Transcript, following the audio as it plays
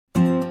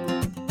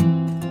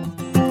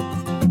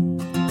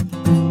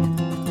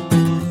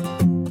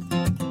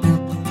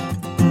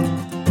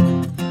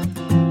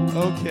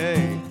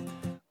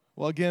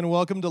Well, again,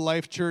 welcome to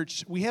Life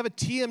Church. We have a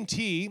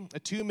TMT, a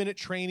 2-minute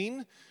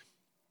training.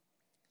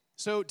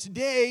 So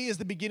today is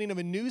the beginning of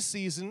a new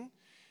season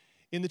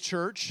in the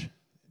church.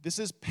 This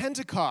is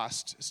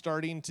Pentecost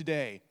starting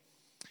today.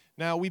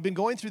 Now, we've been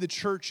going through the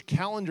church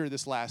calendar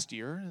this last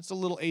year. It's a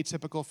little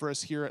atypical for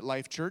us here at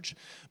Life Church,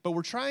 but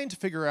we're trying to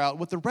figure out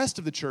what the rest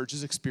of the church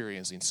is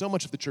experiencing. So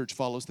much of the church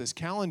follows this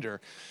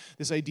calendar,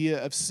 this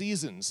idea of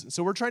seasons.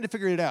 So we're trying to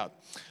figure it out.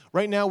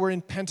 Right now, we're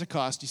in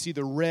Pentecost. You see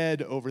the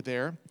red over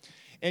there.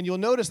 And you'll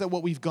notice that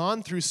what we've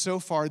gone through so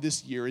far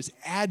this year is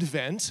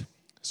Advent.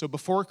 So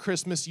before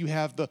Christmas, you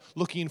have the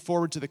looking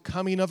forward to the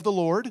coming of the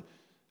Lord.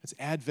 That's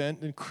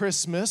Advent and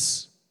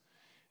Christmas.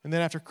 And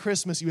then after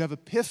Christmas, you have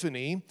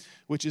Epiphany,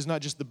 which is not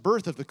just the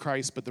birth of the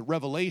Christ, but the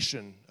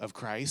revelation of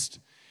Christ.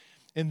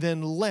 And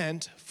then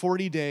Lent,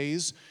 40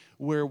 days,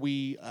 where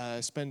we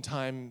spend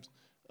time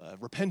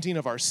repenting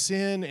of our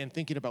sin and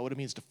thinking about what it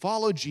means to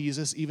follow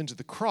Jesus, even to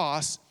the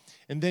cross.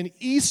 And then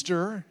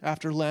Easter,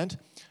 after Lent,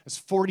 is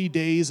 40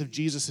 days of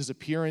Jesus'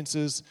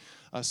 appearances.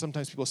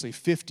 Sometimes people say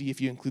 50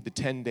 if you include the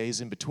 10 days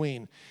in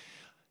between.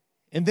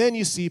 And then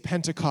you see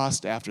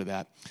Pentecost after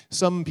that.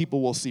 Some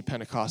people will see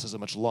Pentecost as a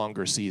much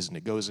longer season.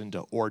 It goes into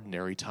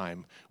ordinary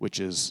time,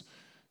 which is,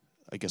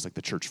 I guess, like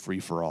the church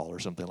free-for-all or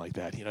something like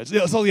that. You know,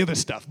 it's all the other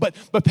stuff.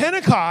 But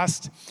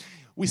Pentecost,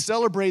 we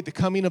celebrate the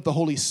coming of the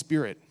Holy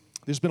Spirit.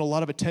 There's been a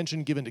lot of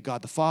attention given to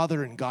God the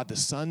Father and God the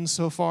Son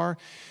so far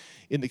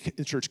in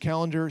the church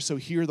calendar. So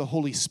here the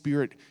Holy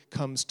Spirit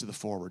comes to the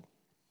forward.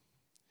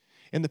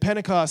 And the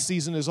Pentecost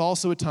season is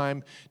also a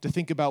time to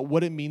think about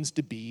what it means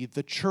to be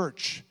the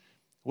church.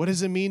 What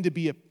does it mean to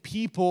be a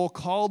people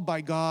called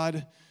by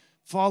God,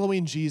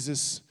 following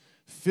Jesus,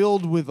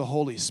 filled with the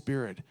Holy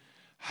Spirit?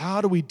 How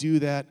do we do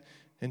that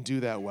and do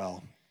that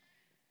well?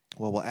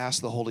 Well, we'll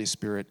ask the Holy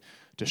Spirit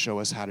to show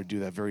us how to do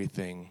that very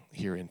thing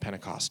here in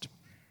Pentecost.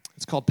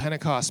 It's called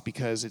Pentecost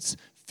because it's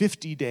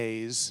 50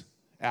 days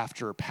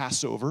after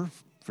Passover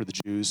for the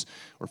Jews,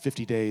 or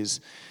 50 days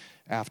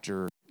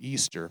after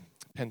Easter,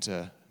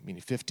 Penta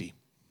meaning 50.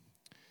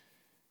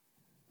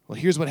 Well,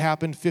 here's what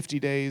happened 50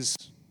 days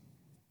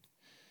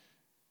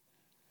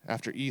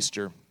after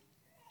Easter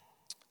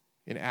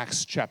in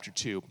Acts chapter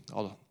 2.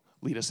 I'll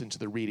lead us into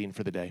the reading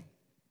for the day.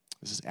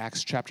 This is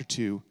Acts chapter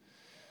 2,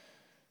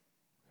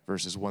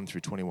 verses 1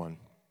 through 21.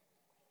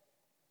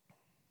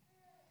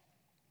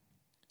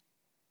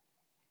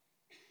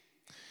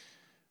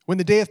 When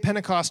the day of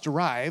Pentecost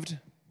arrived,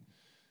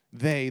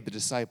 they, the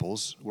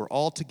disciples, were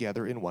all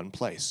together in one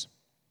place.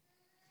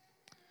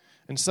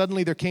 And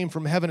suddenly there came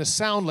from heaven a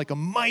sound like a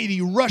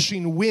mighty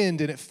rushing wind,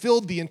 and it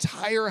filled the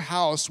entire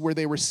house where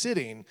they were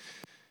sitting.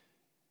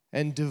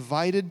 And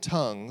divided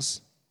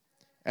tongues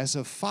as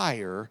of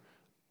fire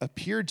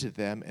appeared to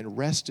them and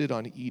rested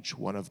on each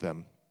one of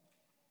them.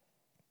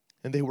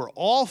 And they were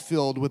all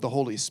filled with the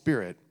Holy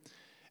Spirit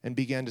and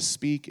began to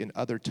speak in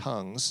other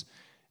tongues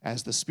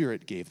as the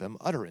Spirit gave them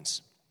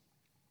utterance.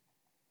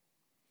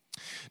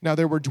 Now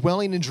there were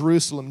dwelling in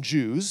Jerusalem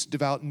Jews,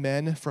 devout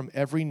men from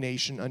every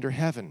nation under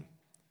heaven.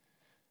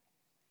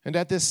 And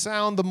at this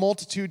sound the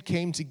multitude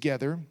came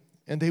together,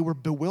 and they were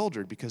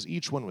bewildered because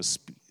each one was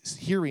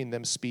hearing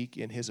them speak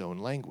in his own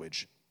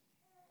language.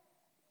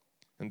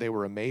 And they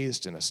were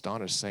amazed and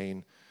astonished,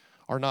 saying,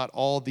 "Are not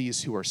all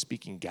these who are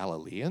speaking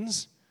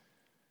Galileans?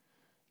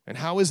 And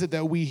how is it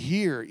that we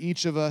hear,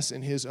 each of us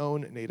in his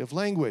own native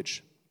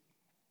language?"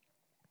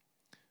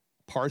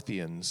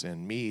 Parthians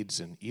and Medes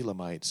and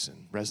Elamites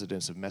and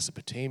residents of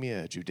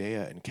Mesopotamia,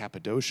 Judea and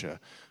Cappadocia,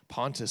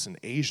 Pontus and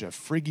Asia,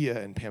 Phrygia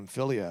and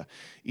Pamphylia,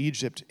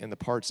 Egypt and the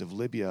parts of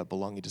Libya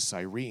belonging to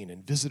Cyrene,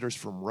 and visitors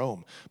from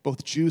Rome,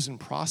 both Jews and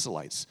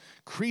proselytes,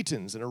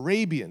 Cretans and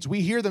Arabians.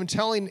 We hear them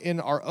telling in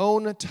our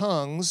own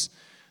tongues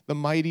the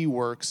mighty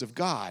works of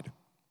God.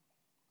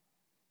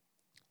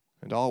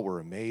 And all were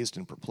amazed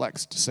and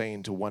perplexed,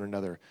 saying to one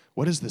another,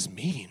 "What does this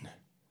mean?"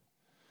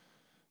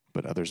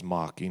 But others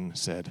mocking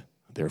said,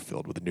 "They're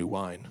filled with new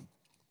wine."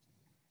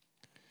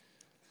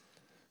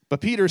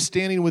 But Peter,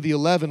 standing with the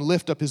 11,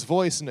 lifted up his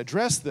voice and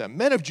addressed them,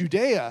 "Men of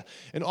Judea,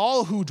 and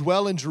all who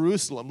dwell in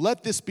Jerusalem,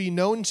 let this be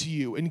known to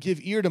you, and give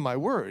ear to my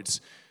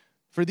words.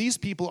 For these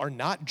people are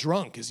not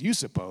drunk, as you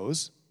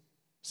suppose,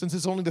 since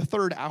it's only the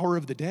 3rd hour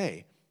of the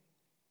day.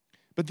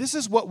 But this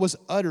is what was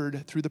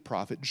uttered through the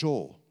prophet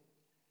Joel.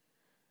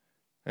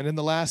 And in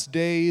the last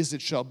days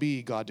it shall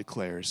be, God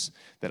declares,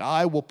 that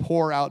I will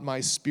pour out my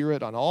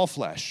Spirit on all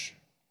flesh.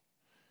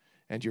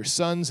 And your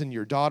sons and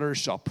your daughters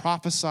shall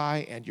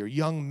prophesy, and your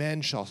young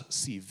men shall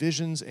see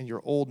visions, and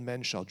your old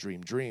men shall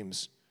dream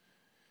dreams.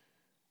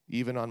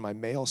 Even on my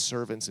male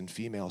servants and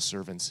female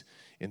servants,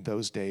 in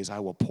those days I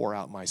will pour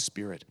out my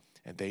Spirit,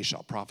 and they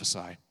shall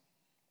prophesy.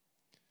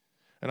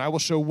 And I will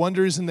show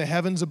wonders in the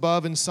heavens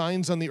above and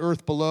signs on the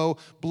earth below,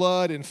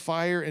 blood and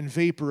fire and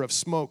vapor of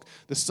smoke.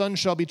 The sun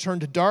shall be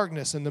turned to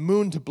darkness and the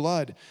moon to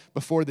blood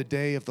before the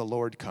day of the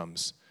Lord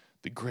comes,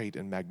 the great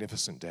and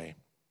magnificent day.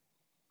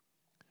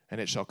 And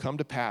it shall come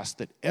to pass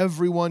that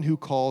everyone who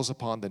calls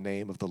upon the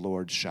name of the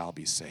Lord shall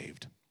be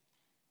saved."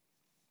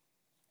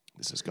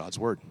 This is God's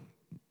word.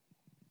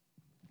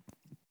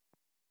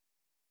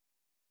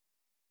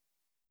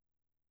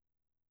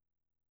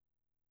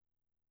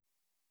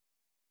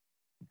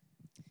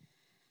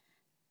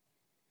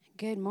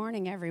 Good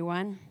morning,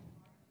 everyone.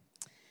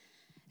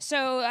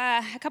 So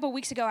a couple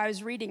weeks ago, I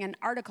was reading an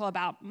article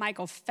about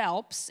Michael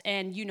Phelps,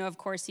 and you know, of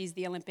course, he's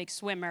the Olympic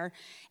swimmer,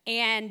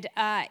 and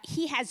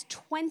he has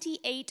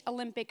 28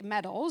 Olympic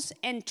medals,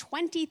 and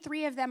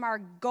 23 of them are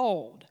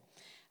gold,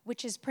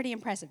 which is pretty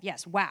impressive.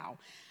 Yes, wow.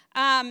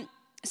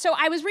 So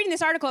I was reading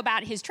this article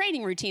about his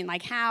training routine,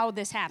 like how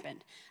this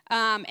happened,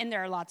 and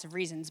there are lots of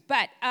reasons.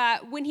 But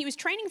when he was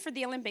training for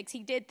the Olympics,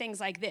 he did things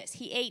like this.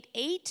 He ate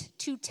 8,000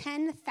 to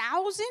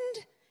 10,000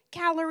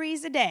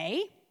 calories a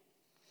day.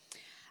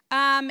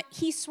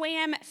 He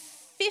swam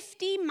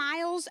 50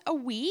 miles a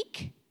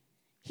week.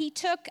 He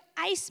took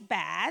ice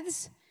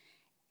baths.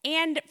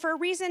 And for a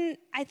reason,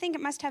 I think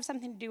it must have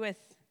something to do with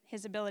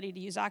his ability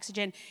to use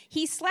oxygen,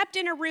 he slept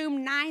in a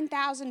room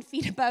 9,000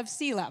 feet above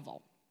sea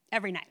level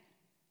every night.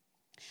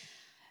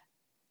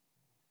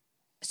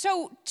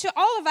 So to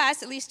all of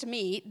us, at least to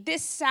me,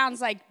 this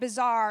sounds like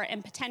bizarre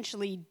and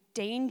potentially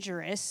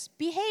dangerous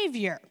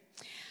behavior.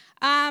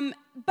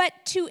 But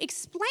to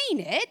explain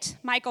it,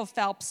 Michael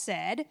Phelps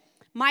said,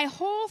 "My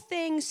whole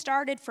thing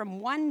started from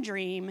one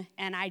dream,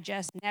 and I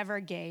just never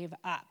gave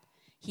up.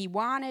 He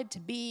wanted to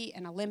be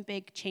an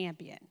Olympic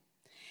champion.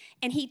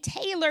 And he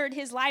tailored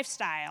his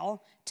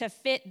lifestyle to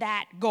fit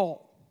that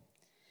goal.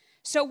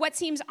 So what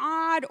seems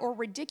odd or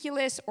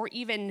ridiculous or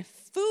even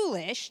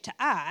foolish to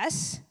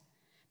us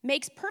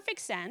makes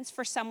perfect sense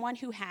for someone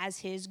who has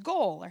his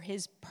goal or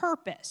his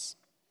purpose.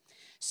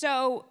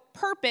 So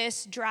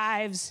purpose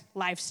drives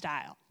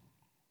lifestyle.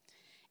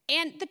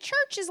 And the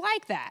church is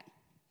like that.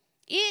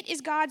 It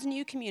is God's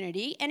new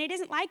community, and it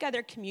isn't like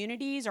other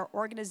communities or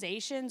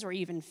organizations or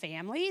even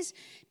families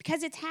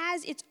because it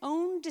has its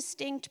own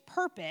distinct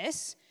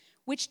purpose,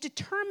 which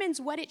determines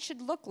what it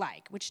should look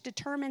like, which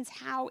determines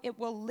how it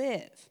will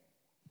live.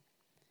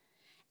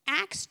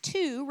 Acts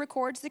 2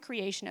 records the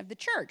creation of the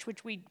church,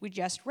 which we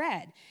just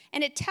read,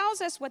 and it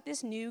tells us what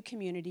this new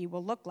community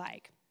will look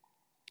like.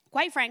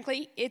 Quite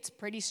frankly, it's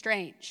pretty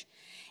strange.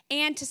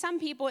 And to some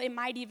people, it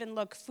might even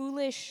look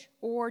foolish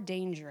or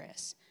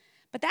dangerous.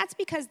 But that's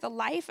because the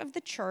life of the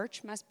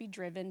church must be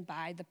driven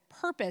by the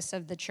purpose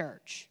of the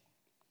church.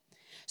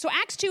 So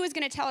Acts 2 is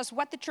going to tell us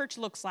what the church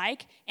looks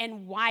like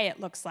and why it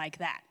looks like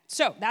that.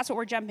 So that's what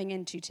we're jumping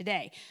into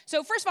today.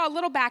 So first of all, a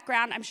little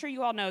background. I'm sure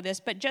you all know this,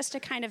 but just to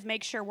kind of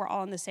make sure we're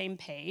all on the same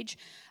page.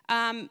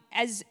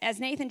 As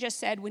Nathan just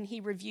said when he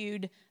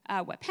reviewed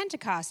what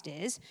Pentecost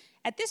is,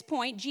 at this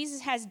point,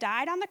 Jesus has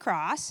died on the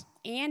cross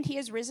and he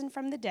has risen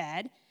from the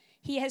dead.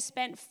 He has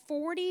spent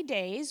 40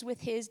 days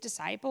with his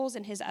disciples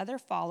and his other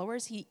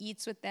followers. He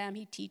eats with them,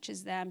 he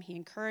teaches them, he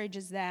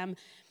encourages them.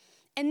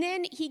 And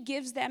then he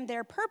gives them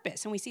their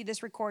purpose. And we see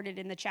this recorded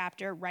in the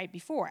chapter right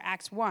before,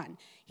 Acts 1.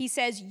 He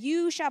says,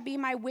 "You shall be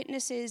my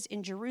witnesses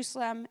in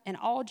Jerusalem and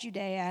all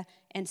Judea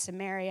and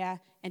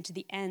Samaria and to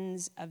the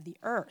ends of the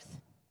earth."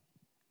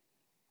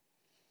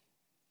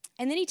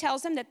 And then he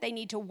tells them that they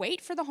need to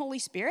wait for the Holy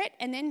Spirit,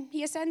 and then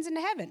he ascends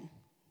into heaven.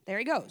 There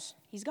he goes.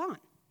 He's gone.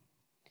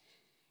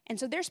 And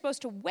so they're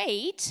supposed to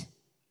wait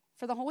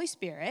for the Holy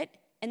Spirit,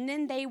 and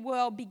then they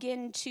will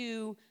begin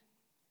to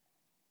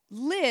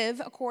live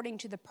according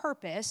to the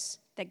purpose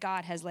that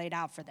God has laid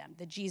out for them,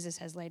 that Jesus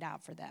has laid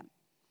out for them.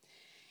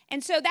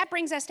 And so that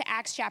brings us to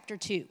Acts chapter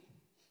 2.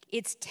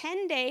 It's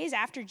 10 days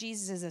after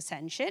Jesus'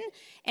 ascension,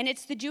 and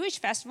it's the Jewish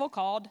festival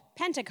called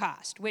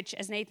Pentecost, which,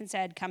 as Nathan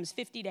said, comes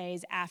 50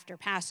 days after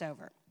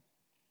Passover.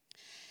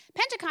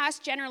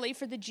 Pentecost, generally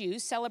for the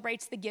Jews,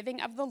 celebrates the giving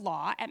of the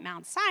law at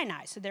Mount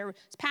Sinai. So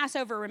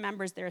Passover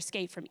remembers their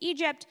escape from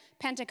Egypt.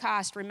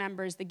 Pentecost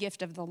remembers the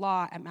gift of the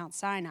law at Mount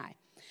Sinai.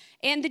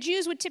 And the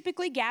Jews would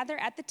typically gather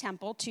at the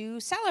temple to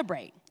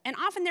celebrate. And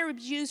often there were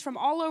Jews from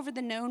all over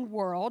the known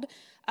world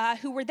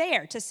who were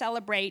there to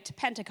celebrate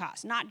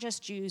Pentecost, not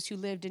just Jews who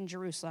lived in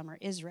Jerusalem or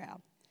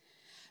Israel.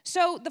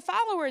 So the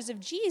followers of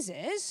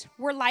Jesus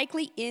were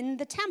likely in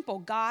the temple,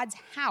 God's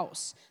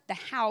house, the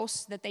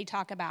house that they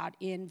talk about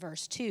in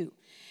verse 2,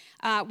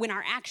 when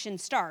our action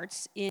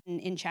starts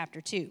in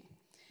chapter 2.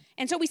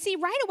 And so we see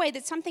right away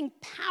that something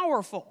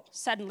powerful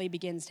suddenly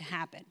begins to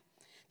happen.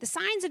 The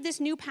signs of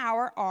this new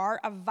power are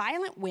a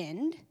violent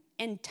wind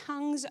and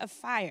tongues of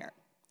fire.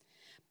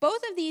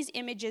 Both of these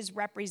images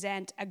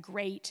represent a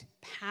great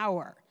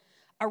power.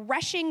 A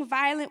rushing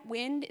violent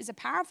wind is a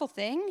powerful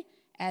thing,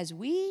 as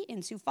we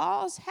in Sioux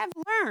Falls have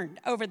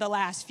learned over the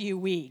last few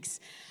weeks.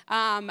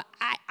 I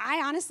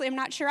honestly am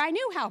not sure I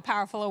knew how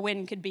powerful a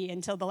wind could be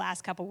until the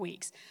last couple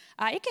weeks.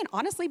 It can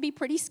honestly be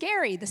pretty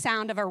scary, the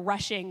sound of a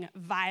rushing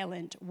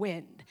violent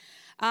wind.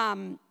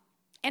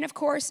 And of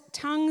course,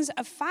 tongues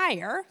of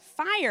fire.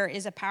 Fire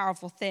is a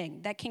powerful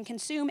thing that can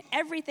consume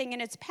everything in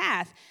its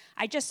path.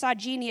 I just saw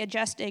Jeannie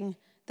adjusting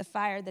the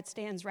fire that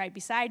stands right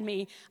beside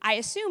me. I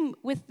assume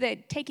with the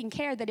taking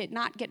care that it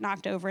not get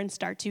knocked over and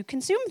start to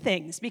consume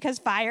things, because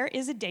fire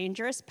is a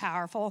dangerous,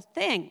 powerful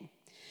thing.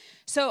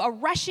 So a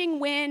rushing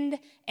wind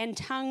and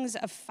tongues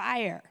of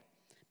fire.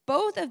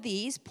 Both of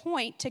these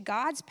point to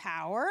God's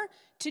power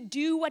to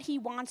do what he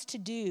wants to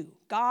do.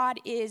 God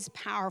is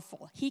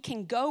powerful. He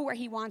can go where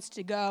he wants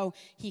to go.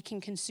 He can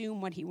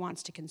consume what he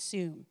wants to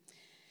consume.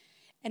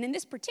 And in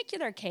this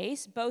particular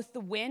case, both the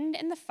wind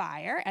and the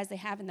fire, as they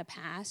have in the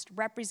past,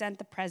 represent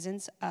the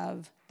presence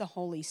of the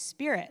Holy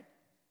Spirit.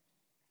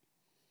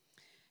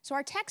 So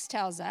our text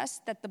tells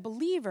us that the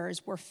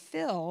believers were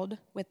filled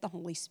with the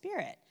Holy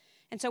Spirit.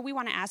 And so we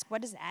want to ask,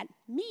 what does that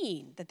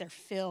mean, that they're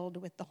filled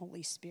with the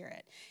Holy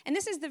Spirit? And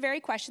this is the very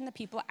question the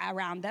people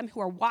around them who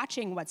are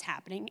watching what's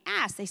happening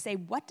ask. They say,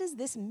 what does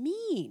this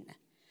mean?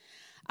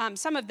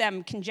 Some of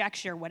them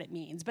conjecture what it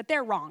means, but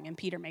they're wrong, and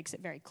Peter makes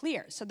it very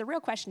clear. So the real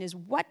question is,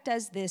 what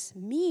does this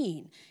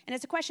mean? And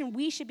it's a question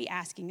we should be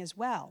asking as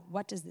well.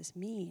 What does this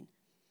mean?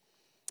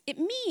 It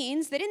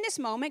means that in this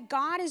moment,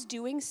 God is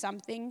doing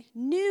something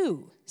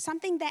new,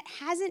 something that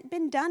hasn't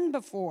been done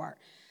before,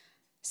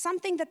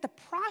 something that the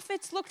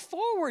prophets looked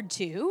forward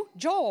to,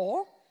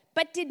 Joel,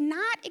 but did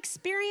not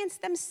experience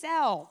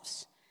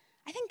themselves.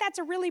 I think that's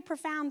a really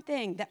profound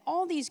thing, that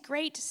all these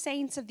great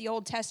saints of the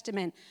Old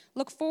Testament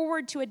look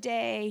forward to a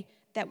day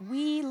that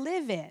we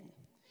live in.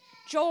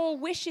 Joel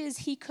wishes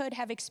he could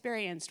have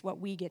experienced what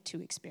we get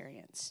to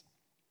experience.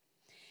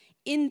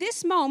 In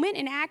this moment,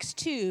 in Acts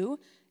 2,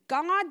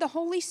 God, the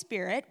Holy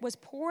Spirit, was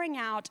pouring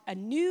out a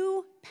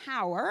new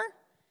power,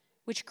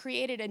 which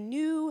created a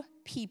new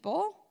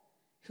people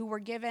who were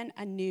given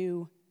a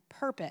new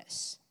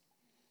purpose.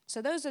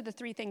 So those are the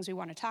three things we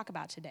want to talk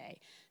about today: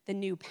 the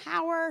new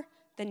power,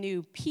 the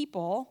new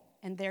people,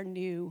 and their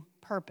new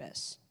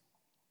purpose.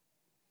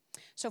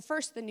 So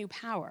first, the new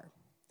power.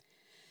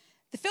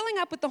 The filling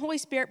up with the Holy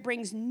Spirit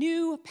brings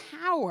new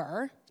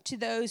power to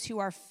those who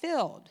are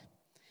filled.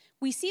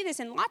 We see this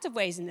in lots of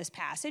ways in this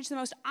passage. The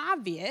most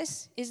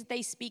obvious is that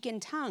they speak in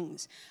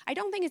tongues. I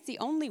don't think it's the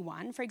only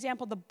one. For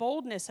example, the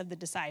boldness of the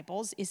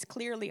disciples is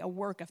clearly a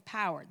work of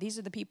power. These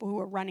are the people who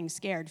were running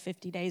scared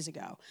 50 days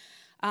ago.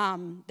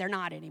 They're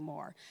not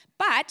anymore.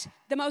 But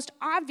the most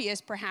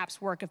obvious, perhaps,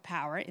 work of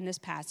power in this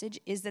passage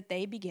is that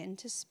they begin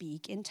to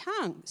speak in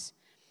tongues.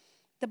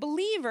 The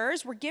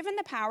believers were given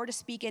the power to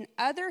speak in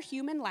other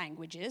human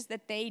languages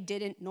that they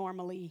didn't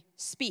normally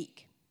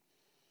speak.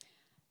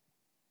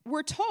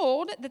 We're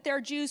told that there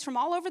are Jews from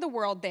all over the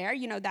world there,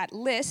 that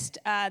list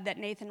that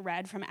Nathan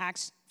read from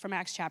Acts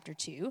chapter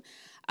 2.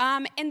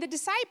 And the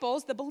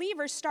disciples, the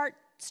believers,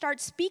 start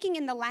speaking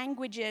in the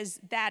languages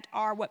that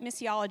are what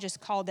missiologists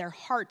call their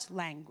heart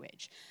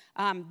language.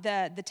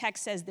 The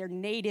text says their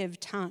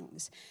native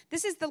tongues.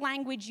 This is the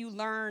language you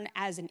learn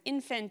as an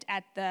infant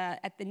at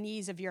the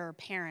knees of your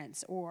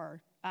parents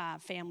or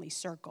family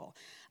circle.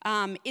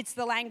 It's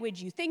the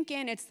language you think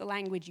in, it's the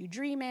language you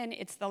dream in,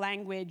 it's the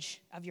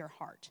language of your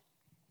heart.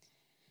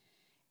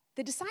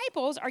 The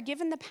disciples are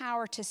given the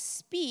power to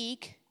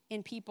speak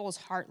in people's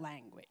heart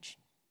language.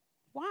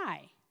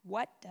 Why?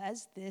 What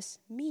does this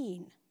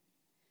mean?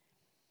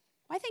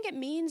 Well, I think it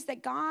means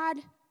that God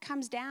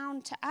comes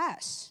down to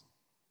us.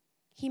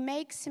 He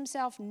makes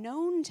himself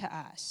known to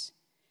us.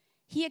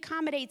 He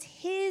accommodates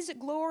his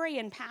glory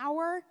and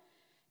power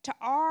to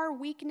our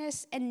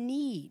weakness and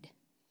need.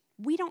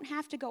 We don't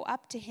have to go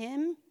up to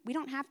him. We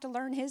don't have to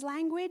learn his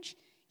language.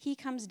 He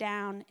comes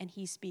down and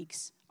he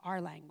speaks our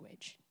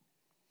language.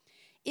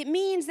 It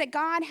means that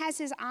God has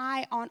his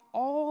eye on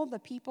all the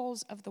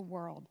peoples of the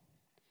world.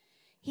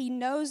 He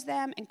knows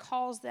them and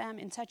calls them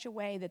in such a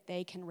way that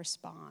they can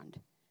respond.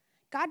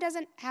 God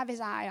doesn't have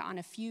his eye on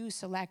a few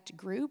select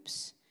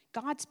groups.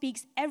 God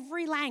speaks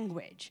every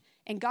language,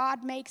 and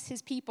God makes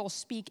his people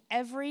speak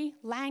every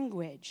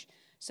language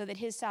so that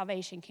his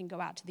salvation can go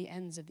out to the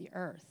ends of the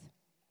earth.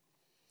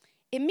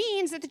 It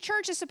means that the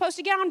church is supposed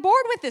to get on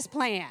board with this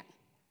plan.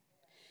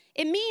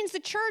 It means the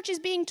church is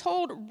being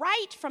told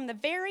right from the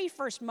very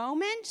first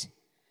moment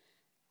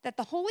that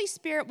the Holy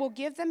Spirit will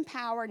give them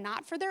power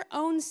not for their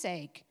own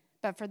sake,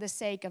 but for the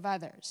sake of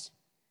others.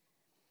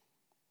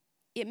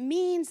 It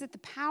means that the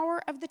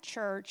power of the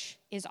church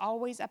is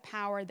always a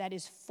power that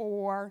is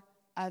for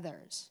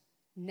others,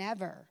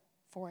 never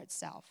for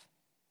itself.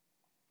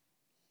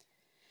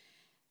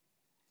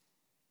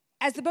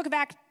 As the book of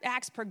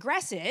Acts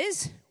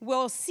progresses,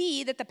 we'll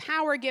see that the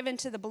power given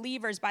to the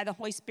believers by the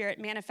Holy Spirit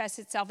manifests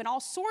itself in all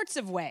sorts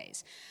of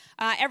ways.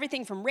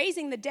 Everything from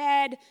raising the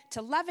dead,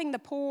 to loving the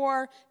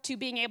poor, to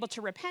being able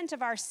to repent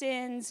of our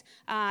sins,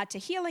 to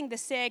healing the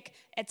sick,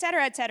 et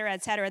cetera, et cetera,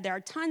 et cetera. There are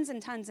tons and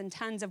tons and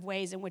tons of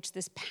ways in which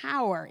this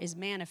power is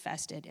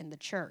manifested in the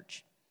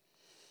church.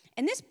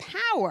 And this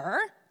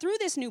power, through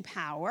this new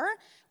power,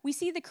 we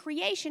see the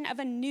creation of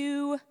a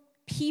new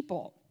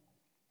people.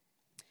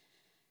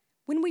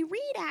 When we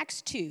read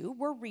Acts 2,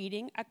 we're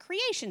reading a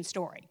creation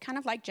story, kind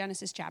of like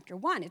Genesis chapter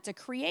 1. It's a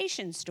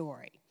creation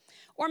story.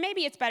 Or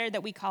maybe it's better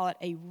that we call it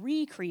a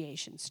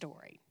recreation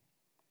story.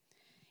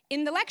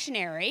 In the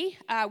lectionary,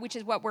 which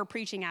is what we're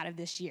preaching out of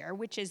this year,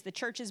 which is the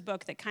church's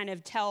book that kind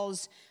of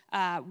tells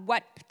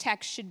what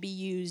text should be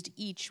used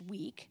each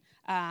week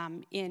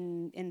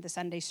in the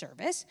Sunday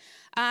service,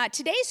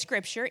 today's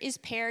scripture is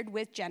paired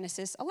with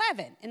Genesis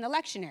 11 in the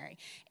lectionary.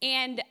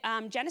 And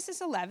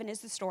Genesis 11 is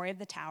the story of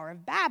the Tower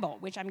of Babel,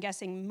 which I'm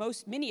guessing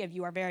many of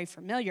you are very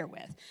familiar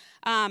with.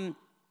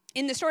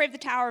 In the story of the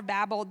Tower of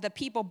Babel, the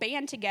people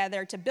band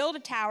together to build a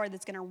tower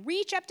that's going to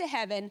reach up to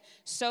heaven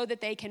so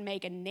that they can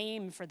make a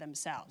name for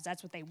themselves.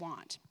 That's what they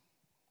want.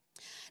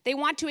 They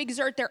want to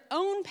exert their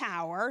own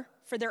power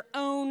for their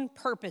own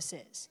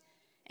purposes.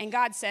 And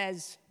God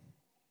says,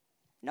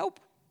 nope,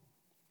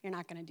 you're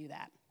not going to do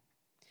that.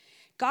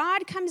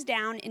 God comes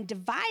down and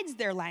divides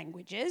their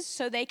languages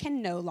so they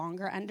can no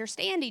longer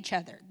understand each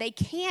other. They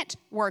can't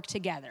work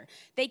together.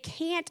 They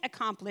can't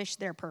accomplish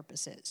their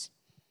purposes.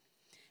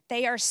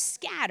 They are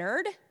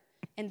scattered,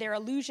 and their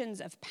illusions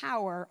of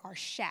power are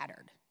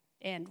shattered,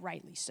 and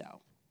rightly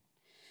so.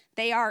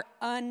 They are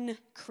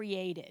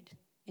uncreated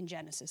in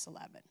Genesis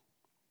 11.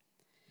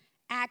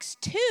 Acts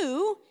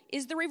 2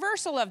 is the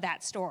reversal of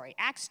that story.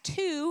 Acts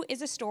 2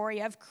 is a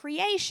story of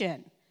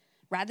creation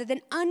rather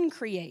than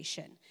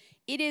uncreation.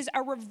 It is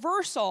a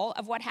reversal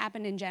of what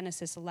happened in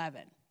Genesis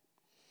 11.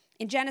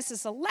 In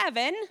Genesis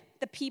 11,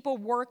 the people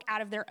work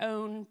out of their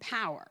own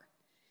power.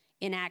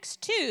 In Acts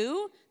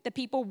 2, the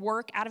people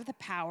work out of the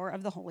power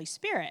of the Holy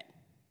Spirit.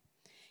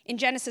 In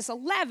Genesis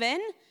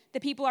 11, the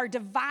people are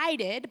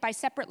divided by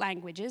separate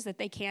languages so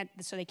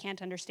they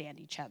can't understand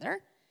each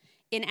other.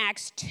 In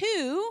Acts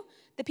 2,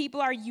 the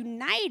people are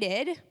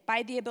united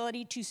by the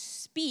ability to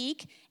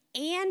speak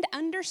and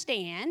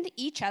understand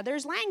each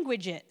other's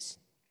languages.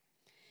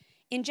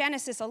 In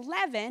Genesis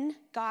 11,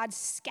 God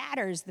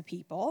scatters the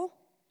people.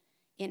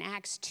 In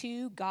Acts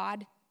 2,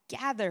 God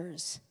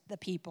gathers the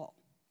people,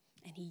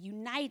 and he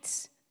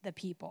unites the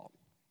people.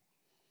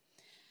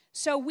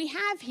 So we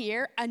have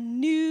here a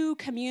new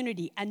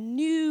community, a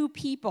new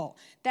people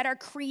that are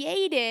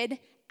created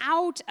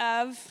out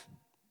of,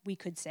 we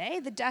could say,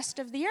 the dust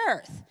of the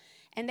earth.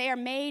 And they are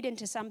made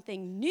into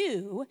something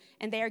new,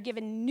 and they are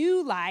given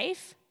new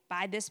life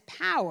by this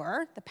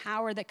power, the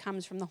power that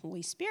comes from the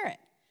Holy Spirit.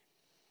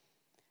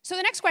 So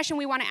the next question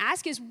we want to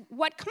ask is,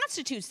 what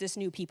constitutes this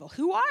new people?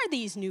 Who are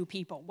these new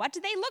people? What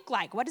do they look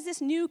like? What does this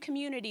new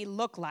community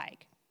look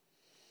like?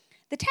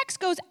 The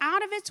text goes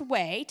out of its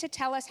way to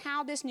tell us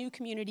how this new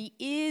community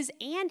is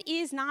and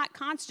is not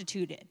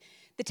constituted.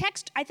 The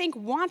text, I think,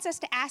 wants us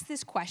to ask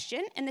this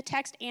question, and the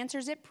text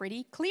answers it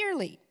pretty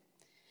clearly.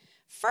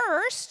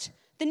 First,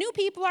 the new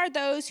people are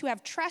those who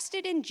have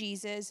trusted in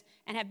Jesus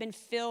and have been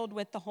filled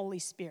with the Holy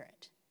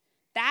Spirit.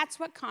 That's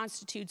what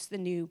constitutes the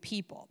new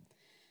people.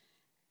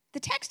 The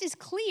text is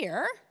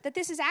clear that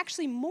this is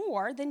actually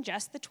more than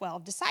just the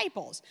 12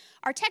 disciples.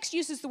 Our text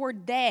uses the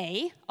word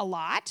they a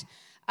lot,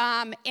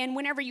 and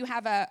whenever you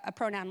have a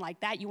pronoun like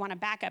that, you want to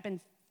back up and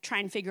try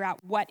and figure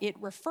out what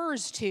it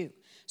refers to.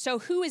 So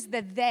who is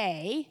the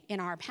they in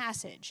our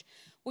passage?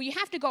 Well, you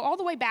have to go all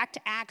the way back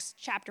to Acts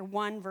chapter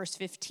 1, verse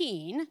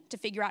 15 to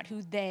figure out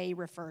who they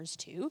refers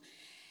to.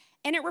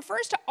 And it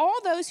refers to all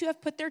those who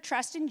have put their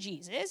trust in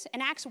Jesus.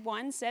 And Acts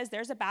 1 says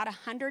there's about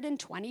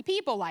 120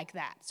 people like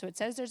that. So it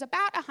says there's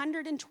about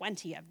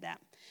 120 of them.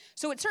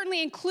 So it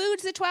certainly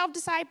includes the 12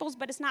 disciples,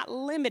 but it's not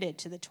limited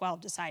to the 12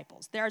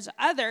 disciples. There's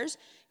others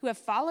who have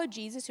followed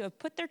Jesus, who have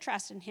put their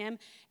trust in him,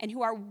 and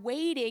who are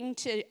waiting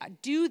to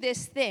do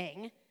this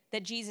thing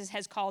that Jesus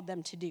has called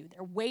them to do.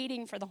 They're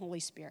waiting for the Holy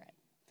Spirit.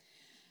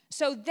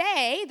 So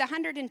they, the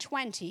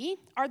 120,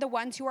 are the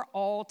ones who are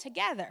all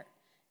together.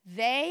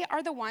 They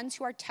are the ones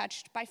who are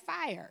touched by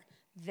fire.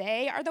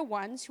 They are the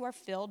ones who are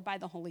filled by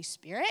the Holy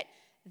Spirit.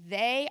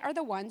 They are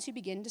the ones who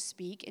begin to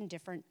speak in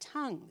different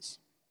tongues.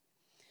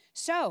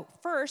 So,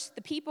 first,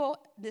 the people,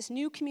 this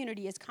new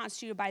community is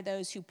constituted by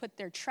those who put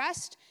their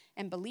trust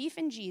and belief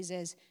in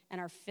Jesus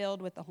and are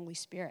filled with the Holy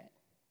Spirit.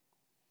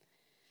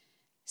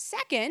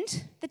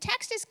 Second, the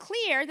text is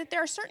clear that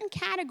there are certain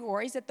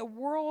categories that the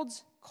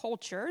world's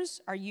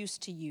cultures are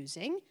used to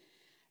using,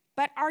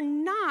 but are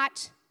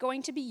not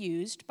going to be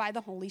used by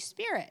the Holy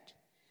Spirit.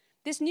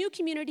 This new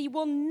community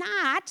will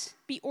not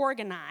be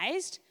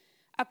organized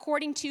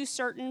according to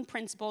certain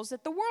principles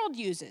that the world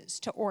uses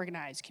to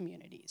organize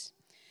communities.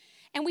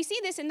 And we see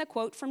this in the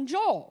quote from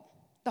Joel.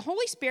 The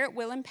Holy Spirit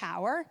will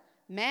empower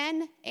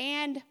men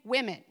and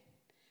women,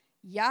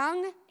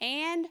 young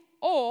and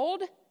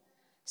old,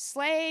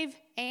 slave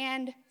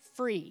and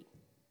free.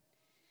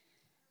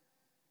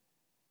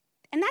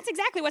 And that's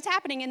exactly what's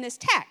happening in this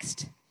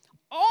text.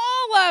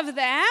 All of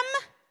them,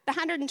 the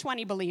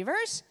 120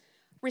 believers,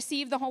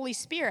 receive the Holy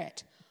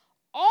Spirit.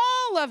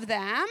 All of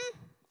them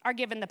are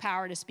given the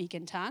power to speak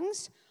in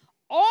tongues.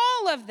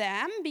 All of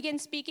them begin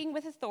speaking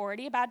with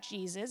authority about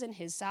Jesus and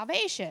his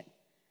salvation.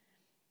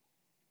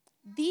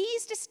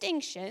 These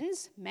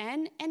distinctions,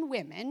 men and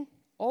women,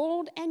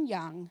 old and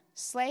young,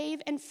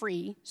 slave and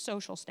free,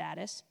 social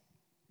status,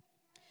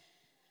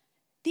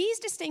 these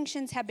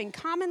distinctions have been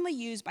commonly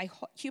used by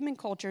human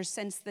cultures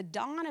since the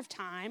dawn of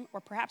time,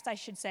 or perhaps I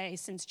should say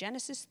since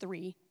Genesis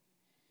 3,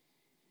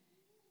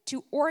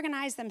 to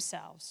organize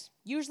themselves,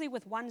 usually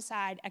with one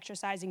side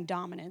exercising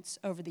dominance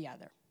over the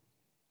other.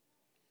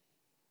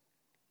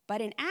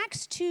 But in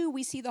Acts 2,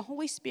 we see the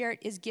Holy Spirit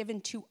is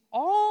given to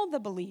all the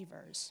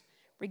believers,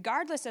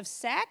 regardless of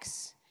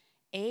sex,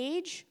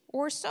 age,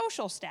 or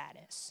social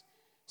status.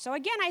 So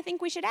again, I think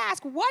we should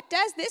ask, what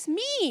does this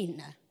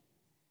mean?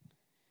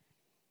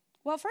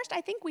 Well, first,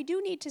 I think we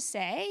do need to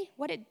say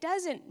what it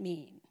doesn't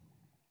mean.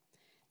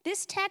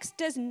 This text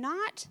does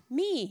not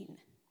mean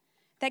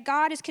that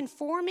God is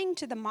conforming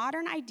to the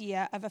modern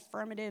idea of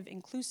affirmative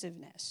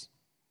inclusiveness.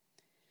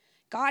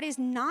 God is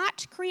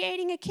not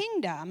creating a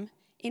kingdom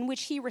in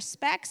which he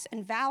respects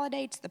and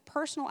validates the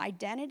personal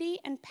identity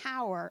and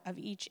power of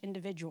each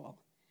individual.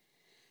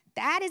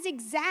 That is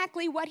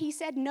exactly what he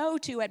said no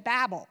to at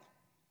Babel.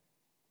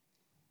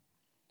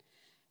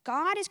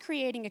 God is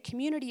creating a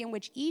community in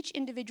which each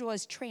individual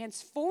is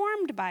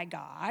transformed by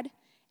God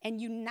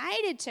and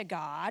united to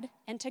God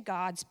and to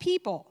God's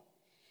people.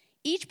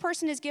 Each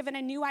person is given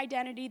a new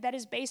identity that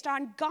is based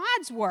on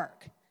God's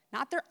work,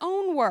 not their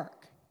own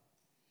work.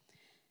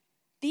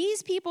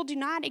 These people do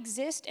not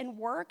exist and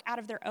work out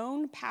of their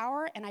own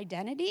power and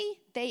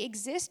identity. They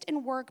exist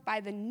and work by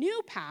the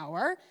new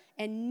power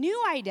and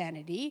new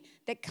identity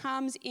that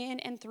comes in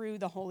and through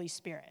the Holy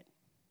Spirit.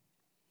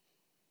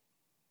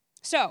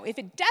 So, if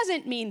it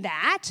doesn't mean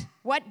that,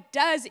 what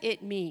does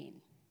it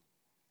mean?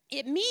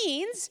 It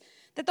means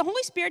that the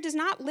Holy Spirit does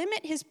not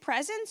limit his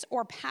presence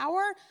or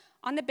power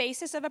on the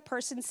basis of a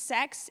person's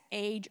sex,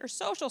 age, or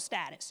social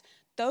status.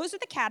 Those are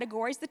the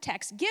categories the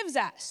text gives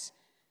us.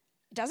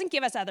 It doesn't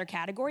give us other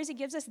categories, it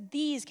gives us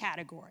these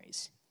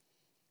categories.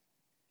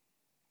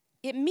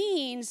 It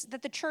means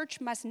that the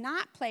church must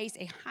not place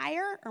a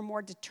higher or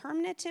more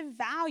determinative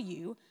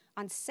value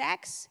on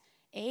sex,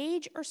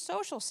 age, or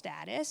social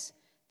status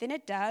than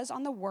it does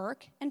on the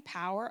work and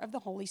power of the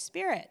Holy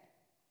Spirit.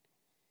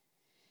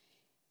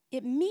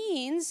 It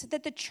means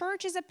that the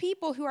church is a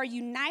people who are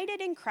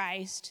united in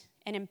Christ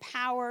and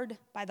empowered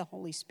by the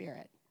Holy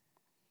Spirit.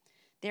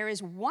 There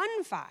is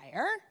one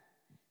fire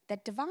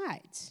that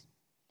divides.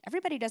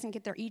 Everybody doesn't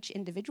get their each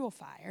individual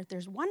fire.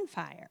 There's one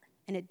fire,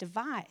 and it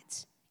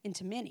divides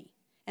into many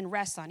and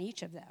rests on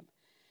each of them.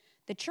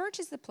 The church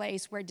is the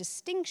place where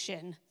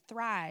distinction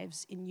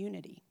thrives in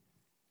unity.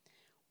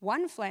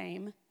 One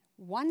flame,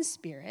 one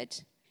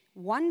spirit,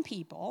 one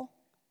people,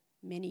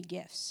 many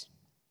gifts.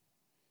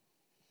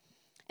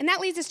 And that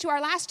leads us to our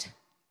last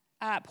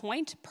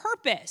point,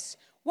 purpose.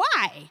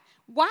 Why?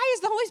 Why is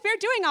the Holy Spirit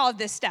doing all of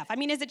this stuff? I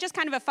mean, is it just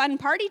kind of a fun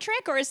party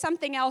trick, or is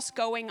something else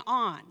going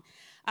on?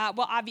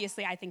 Well,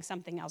 obviously, I think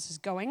something else is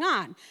going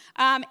on.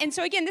 And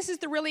so again, this is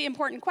the really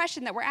important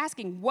question that we're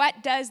asking.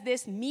 What does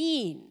this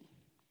mean?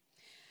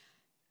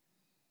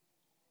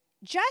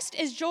 Just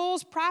as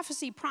Joel's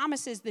prophecy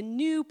promises the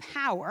new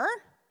power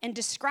and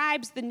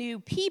describes the new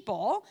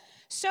people,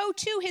 so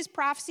too his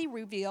prophecy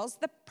reveals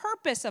the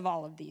purpose of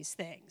all of these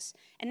things.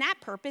 And that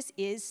purpose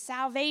is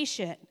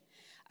salvation.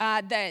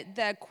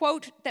 The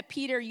quote that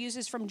Peter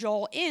uses from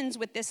Joel ends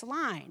with this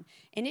line,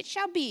 "And it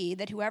shall be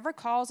that whoever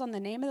calls on the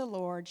name of the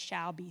Lord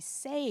shall be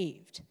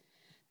saved."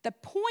 The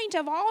point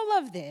of all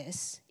of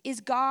this is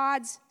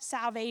God's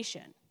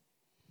salvation.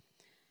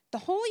 The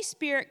Holy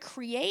Spirit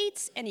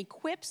creates and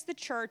equips the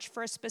church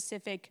for a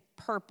specific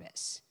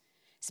purpose.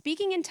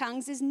 Speaking in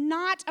tongues is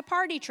not a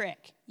party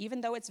trick,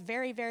 even though it's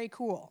very, very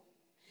cool.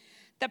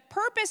 The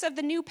purpose of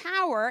the new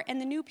power and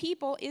the new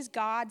people is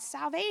God's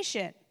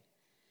salvation.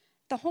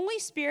 The Holy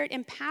Spirit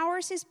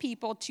empowers his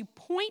people to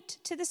point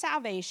to the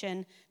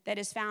salvation that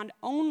is found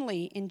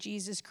only in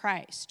Jesus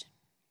Christ.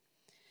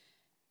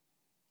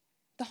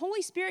 The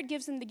Holy Spirit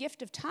gives them the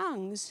gift of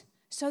tongues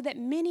so that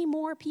many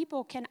more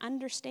people can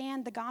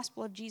understand the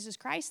gospel of Jesus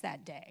Christ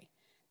that day.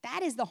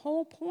 That is the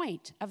whole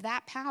point of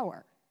that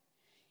power.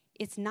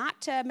 It's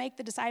not to make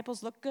the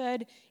disciples look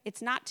good.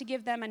 It's not to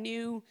give them a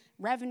new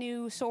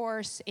revenue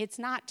source. It's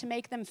not to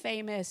make them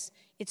famous.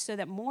 It's so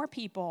that more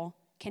people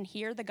can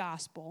hear the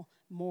gospel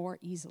more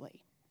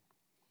easily.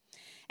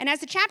 And as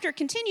the chapter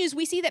continues,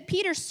 we see that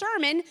Peter's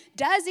sermon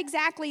does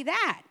exactly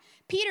that.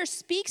 Peter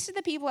speaks to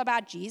the people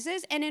about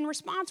Jesus, and in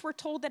response, we're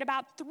told that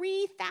about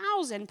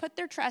 3,000 put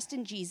their trust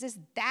in Jesus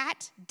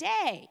that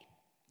day.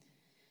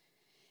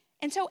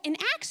 And so in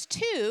Acts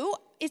 2,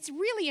 it's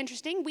really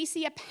interesting. We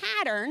see a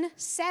pattern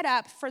set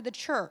up for the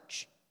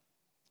church.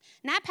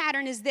 And that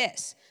pattern is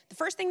this. The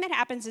first thing that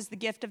happens is the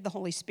gift of the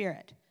Holy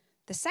Spirit.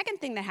 The second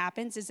thing that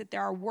happens is that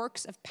there are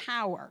works of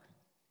power.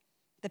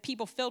 The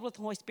people filled with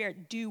the Holy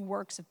Spirit do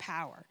works of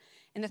power.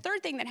 And the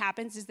third thing that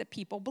happens is that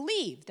people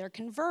believe. They're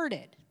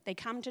converted. They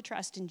come to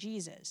trust in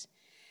Jesus.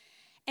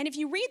 And if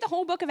you read the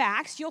whole book of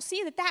Acts, you'll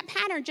see that that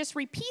pattern just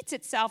repeats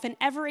itself in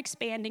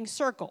ever-expanding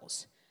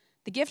circles.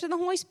 The gift of the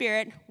Holy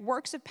Spirit,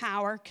 works of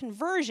power,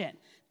 conversion.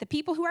 The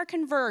people who are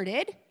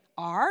converted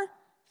are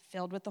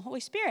filled with the Holy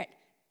Spirit.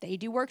 They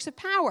do works of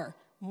power.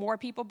 More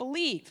people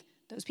believe.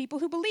 Those people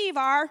who believe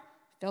are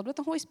filled with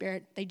the Holy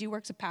Spirit. They do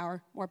works of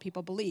power. More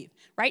people believe,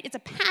 right? It's a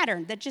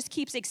pattern that just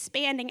keeps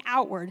expanding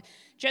outward,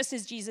 just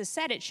as Jesus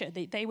said it should.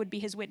 They would be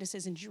his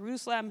witnesses in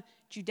Jerusalem,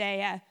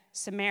 Judea,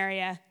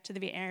 Samaria, to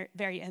the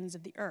very ends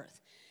of the earth.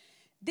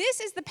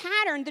 This is the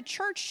pattern the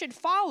church should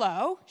fall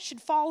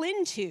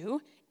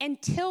into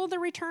until the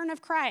return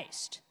of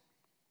Christ.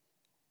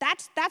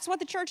 That's what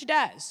the church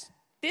does.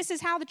 This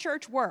is how the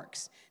church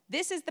works.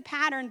 This is the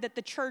pattern that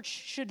the church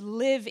should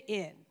live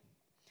in.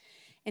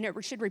 And it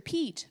should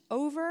repeat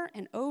over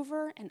and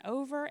over and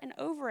over and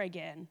over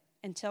again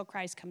until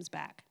Christ comes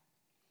back.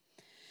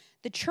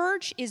 The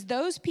church is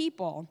those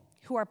people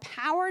who are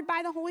powered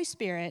by the Holy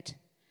Spirit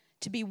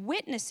to be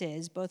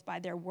witnesses, both by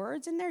their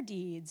words and their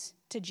deeds,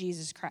 to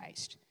Jesus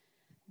Christ.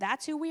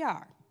 That's who we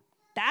are.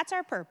 That's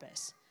our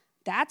purpose.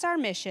 That's our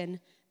mission.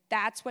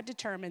 That's what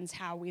determines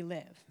how we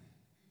live.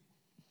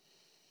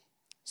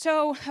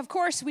 So, of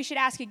course, we should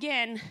ask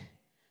again,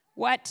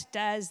 what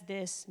does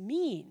this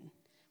mean?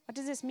 What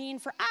does this mean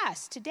for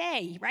us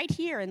today, right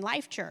here in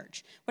Life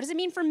Church? What does it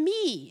mean for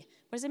me?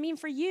 What does it mean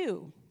for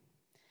you?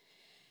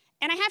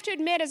 And I have to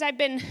admit, as I've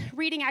been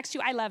reading Acts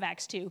 2, I love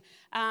Acts 2.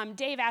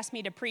 Dave asked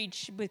me to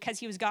preach because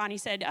he was gone. He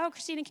said, "Oh,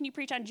 Christina, can you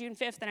preach on June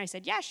 5th?" And I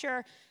said, "Yeah,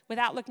 sure,"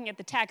 without looking at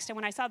the text. And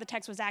when I saw the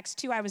text was Acts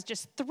 2, I was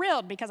just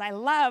thrilled because I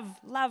love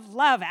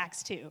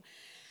Acts 2.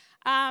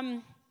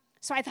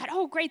 So I thought,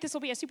 oh, great, this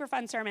will be a super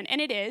fun sermon.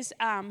 And it is.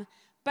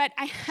 But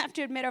I have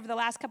to admit, over the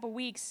last couple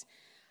weeks,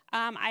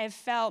 I have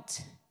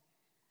felt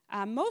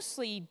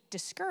mostly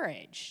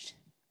discouraged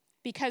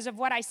because of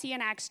what I see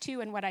in Acts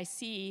 2 and what I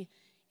see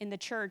in the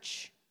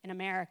church in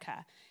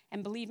America.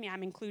 And believe me,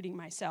 I'm including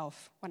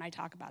myself when I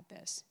talk about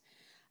this.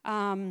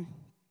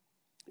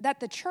 That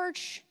the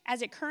church,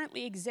 as it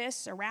currently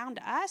exists around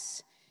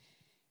us,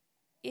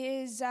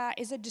 is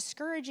a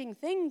discouraging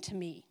thing to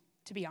me,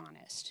 to be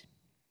honest.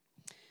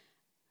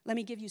 Let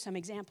me give you some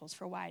examples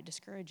for why it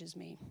discourages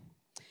me.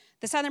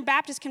 The Southern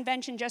Baptist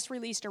Convention just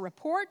released a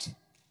report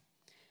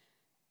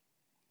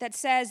that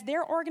says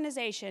their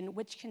organization,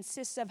 which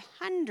consists of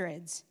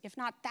hundreds, if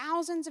not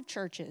thousands of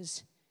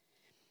churches,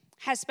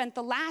 has spent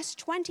the last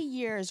 20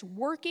 years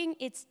working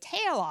its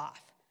tail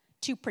off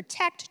to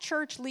protect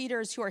church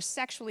leaders who are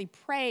sexually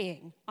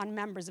preying on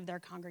members of their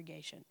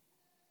congregation.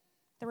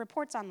 The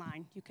report's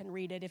online. You can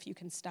read it if you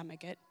can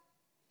stomach it.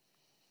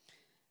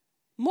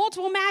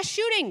 Multiple mass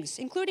shootings,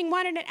 including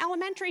one in an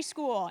elementary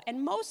school.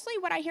 And mostly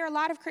what I hear a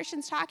lot of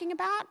Christians talking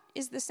about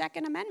is the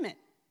Second Amendment.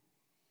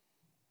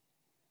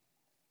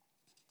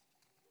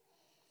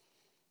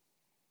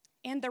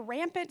 And the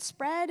rampant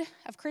spread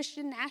of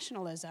Christian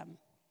nationalism.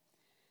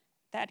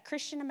 That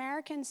Christian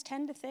Americans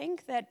tend to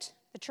think that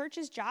the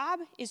church's job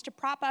is to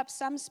prop up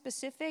some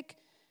specific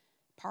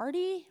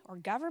party or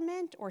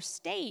government or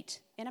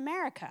state in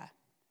America.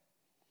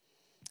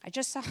 I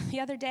just saw the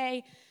other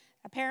day,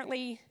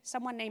 apparently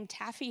someone named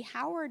Taffy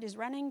Howard is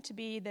running to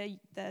be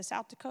the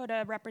South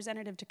Dakota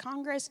representative to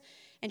Congress,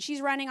 and she's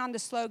running on the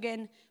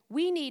slogan,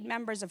 "We need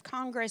members of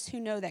Congress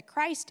who know that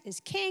Christ is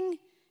king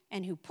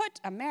and who put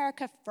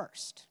America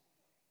first."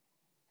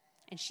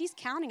 And she's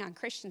counting on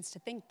Christians to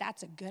think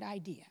that's a good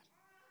idea.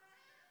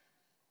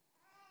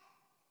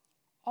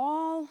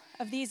 All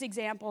of these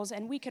examples,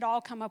 and we could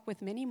all come up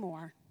with many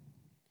more,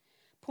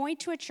 point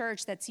to a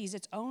church that sees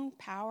its own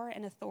power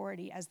and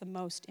authority as the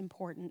most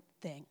important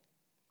thing.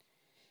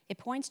 It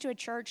points to a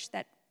church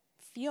that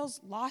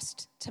feels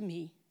lost to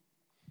me.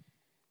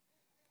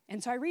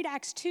 And so I read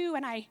Acts 2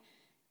 and I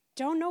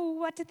don't know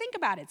what to think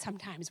about it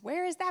sometimes.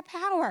 Where is that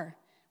power?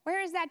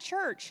 Where is that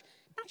church?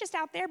 Not just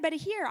out there, but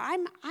here.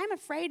 I'm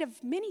afraid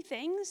of many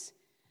things.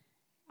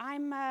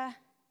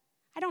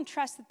 I don't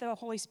trust that the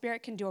Holy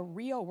Spirit can do a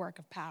real work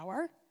of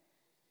power,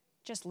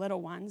 just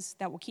little ones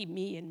that will keep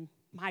me and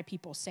my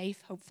people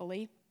safe,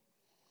 hopefully.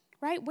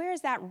 Right? Where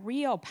is that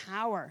real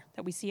power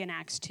that we see in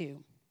Acts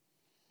 2?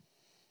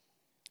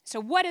 So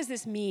what does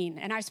this mean?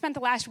 And I spent the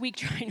last week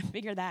trying to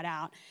figure that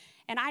out,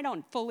 and I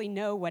don't fully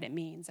know what it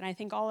means. And I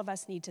think all of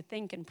us need to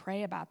think and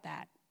pray about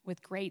that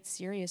with great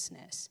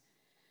seriousness.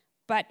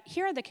 But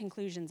here are the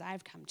conclusions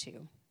I've come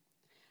to.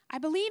 I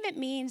believe it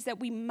means that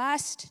we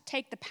must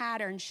take the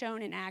pattern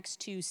shown in Acts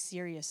 2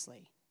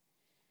 seriously.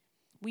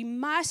 We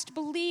must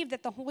believe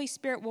that the Holy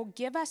Spirit will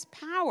give us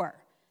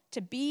power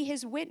to be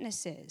his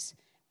witnesses.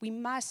 We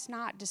must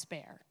not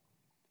despair.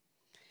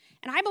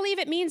 And I believe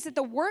it means that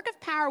the work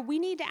of power we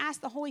need to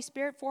ask the Holy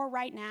Spirit for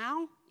right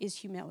now is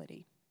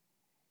humility.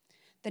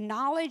 The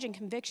knowledge and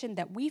conviction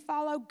that we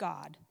follow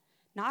God,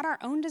 not our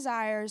own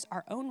desires,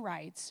 our own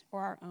rights,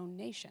 or our own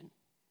nation.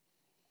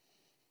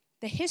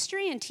 The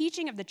history and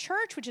teaching of the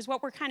church, which is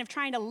what we're kind of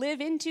trying to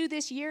live into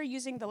this year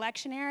using the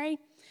lectionary,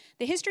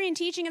 the history and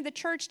teaching of the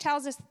church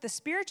tells us that the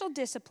spiritual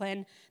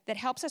discipline that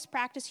helps us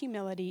practice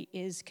humility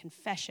is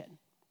confession.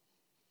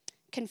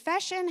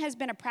 Confession has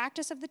been a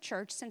practice of the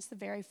church since the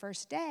very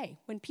first day.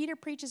 When Peter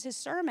preaches his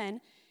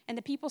sermon and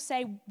the people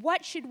say,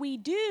 "What should we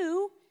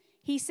do?"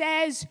 he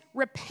says,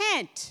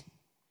 "Repent."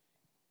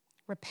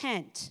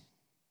 Repent.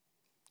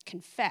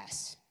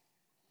 Confess.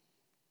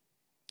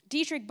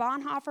 Dietrich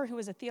Bonhoeffer, who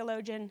was a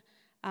theologian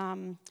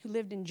who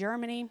lived in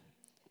Germany,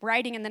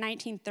 writing in the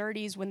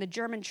 1930s when the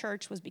German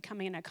church was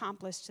becoming an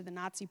accomplice to the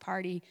Nazi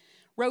Party,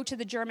 wrote to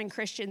the German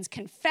Christians,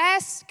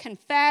 "Confess,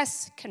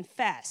 confess,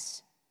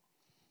 confess."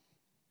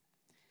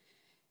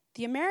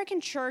 The American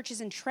church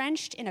is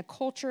entrenched in a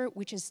culture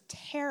which is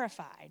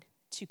terrified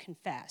to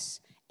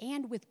confess,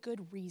 and with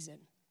good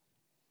reason,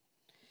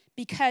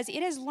 because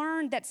it has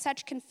learned that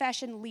such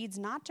confession leads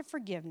not to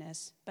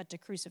forgiveness, but to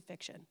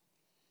crucifixion.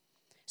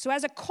 So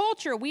as a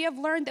culture, we have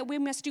learned that we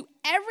must do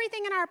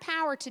everything in our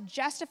power to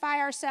justify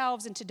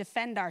ourselves and to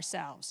defend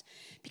ourselves.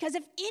 Because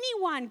if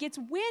anyone gets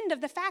wind of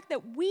the fact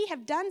that we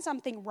have done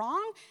something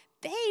wrong,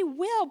 they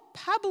will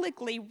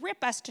publicly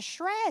rip us to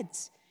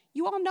shreds.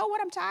 You all know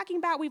what I'm talking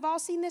about. We've all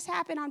seen this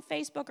happen on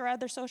Facebook or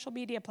other social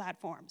media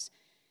platforms.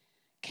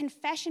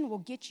 Confession will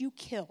get you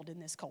killed in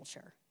this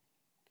culture.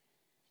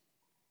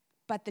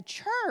 But the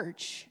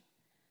church,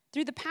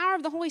 through the power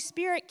of the Holy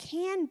Spirit,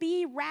 can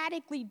be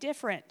radically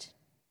different.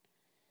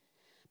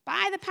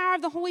 By the power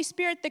of the Holy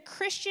Spirit, the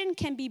Christian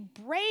can be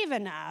brave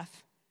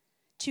enough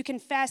to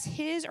confess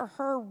his or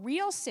her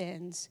real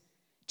sins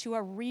to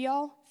a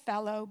real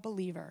fellow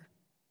believer.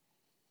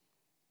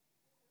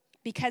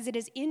 Because it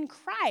is in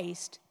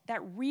Christ that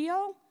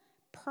real,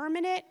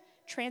 permanent,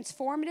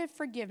 transformative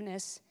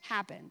forgiveness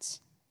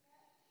happens.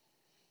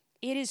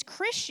 It is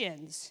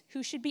Christians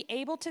who should be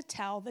able to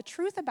tell the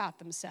truth about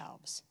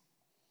themselves.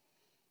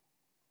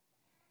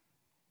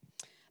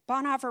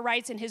 Bonhoeffer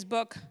writes in his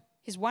book,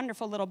 his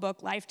wonderful little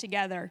book, Life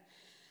Together,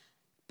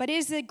 but it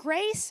is the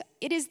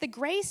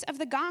grace of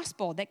the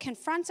gospel that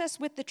confronts us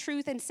with the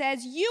truth and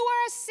says, you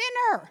are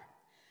a sinner,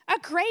 a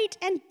great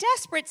and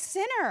desperate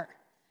sinner.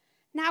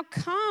 Now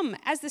come,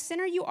 as the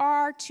sinner you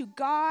are, to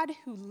God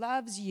who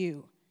loves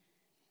you.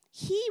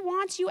 He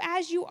wants you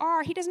as you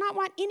are. He does not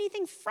want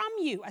anything from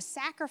you, a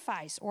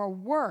sacrifice or a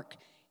work.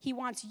 He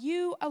wants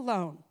you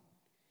alone.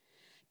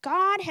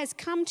 God has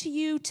come to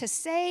you to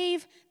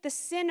save the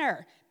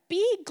sinner.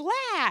 Be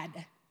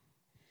glad.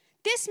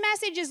 This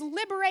message is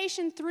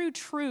liberation through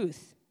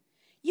truth.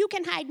 You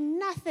can hide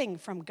nothing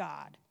from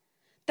God.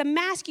 The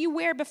mask you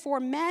wear before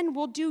men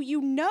will do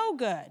you no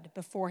good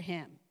before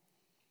him.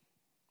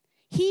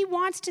 He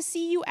wants to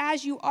see you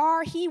as you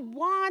are. He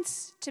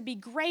wants to be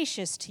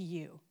gracious to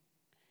you.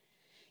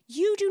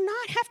 You do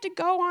not have to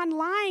go on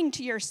lying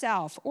to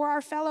yourself or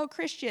our fellow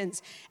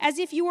Christians as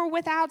if you were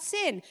without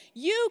sin.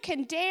 You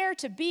can dare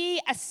to be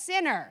a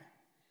sinner.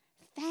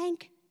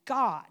 Thank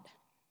God.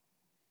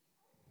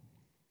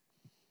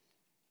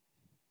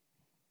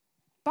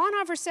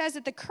 Bonhoeffer says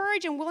that the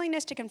courage and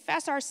willingness to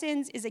confess our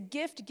sins is a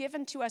gift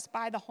given to us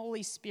by the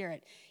Holy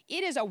Spirit.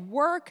 It is a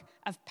work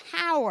of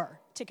power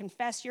to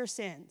confess your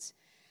sins.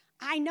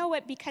 I know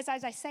it because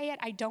as I say it,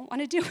 I don't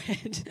want to do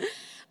it.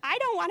 I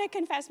don't want to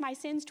confess my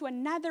sins to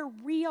another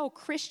real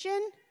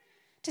Christian,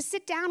 to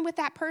sit down with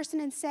that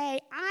person and say,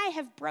 I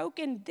have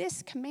broken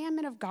this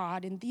commandment of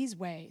God in these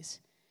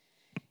ways.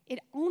 It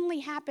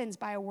only happens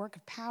by a work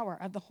of power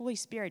of the Holy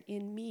Spirit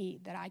in me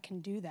that I can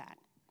do that.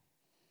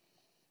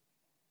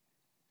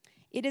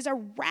 It is a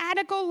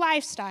radical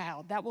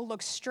lifestyle that will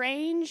look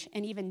strange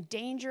and even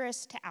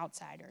dangerous to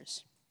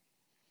outsiders.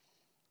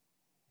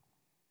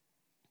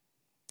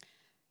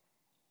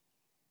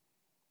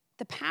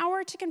 The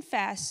power to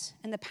confess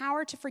and the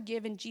power to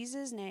forgive in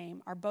Jesus'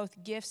 name are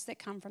both gifts that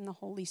come from the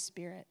Holy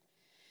Spirit.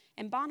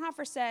 And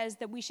Bonhoeffer says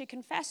that we should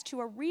confess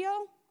to a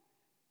real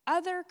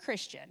other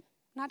Christian.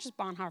 Not just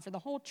Bonhoeffer, the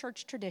whole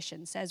church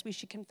tradition says we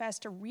should confess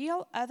to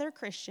real other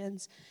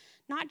Christians,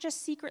 not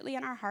just secretly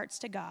in our hearts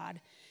to God.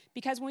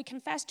 Because when we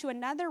confess to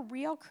another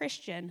real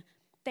Christian,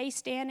 they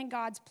stand in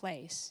God's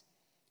place.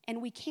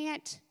 And we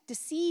can't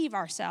deceive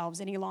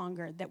ourselves any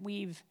longer that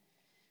we've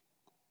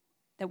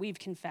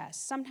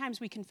confessed.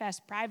 Sometimes we confess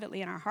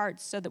privately in our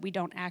hearts so that we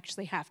don't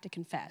actually have to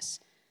confess.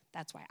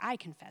 That's why I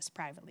confess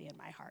privately in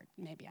my heart,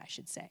 maybe I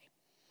should say.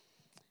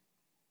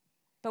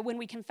 But when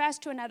we confess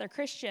to another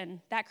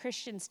Christian, that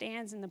Christian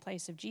stands in the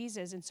place of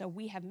Jesus, and so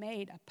we have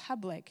made a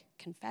public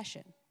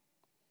confession.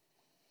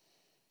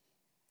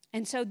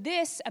 And so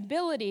this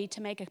ability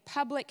to make a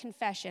public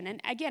confession,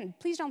 and again,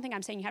 please don't think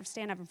I'm saying you have to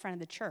stand up in front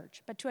of the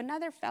church, but to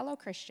another fellow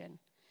Christian,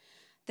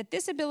 that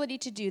this ability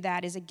to do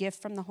that is a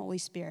gift from the Holy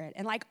Spirit.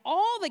 And like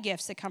all the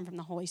gifts that come from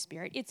the Holy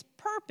Spirit, its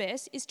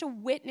purpose is to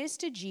witness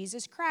to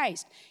Jesus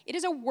Christ. It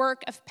is a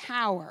work of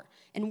power,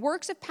 and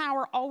works of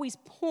power always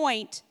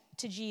point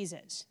to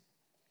Jesus.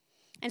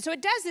 And so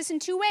it does this in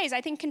two ways.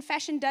 I think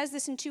confession does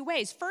this in two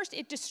ways. First,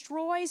 it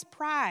destroys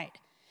pride.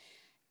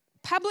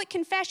 Public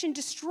confession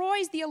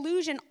destroys the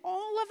illusion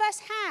all of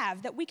us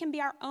have that we can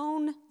be our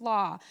own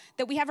law,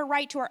 that we have a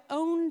right to our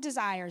own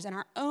desires and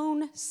our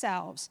own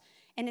selves.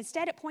 And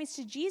instead, it points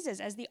to Jesus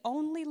as the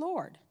only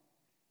Lord.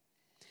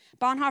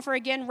 Bonhoeffer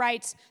again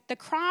writes, the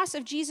cross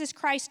of Jesus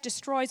Christ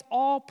destroys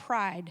all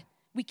pride.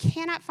 We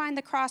cannot find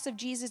the cross of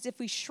Jesus if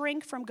we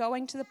shrink from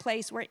going to the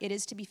place where it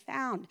is to be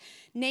found,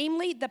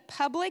 namely the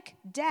public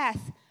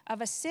death of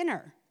a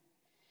sinner.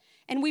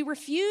 And we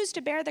refuse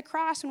to bear the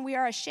cross when we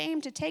are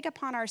ashamed to take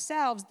upon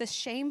ourselves the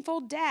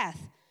shameful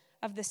death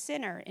of the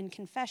sinner in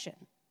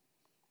confession.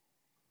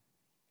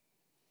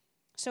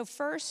 So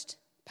first,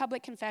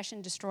 public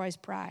confession destroys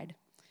pride.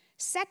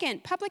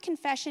 Second, public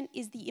confession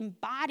is the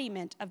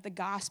embodiment of the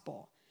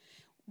gospel.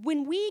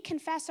 When we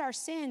confess our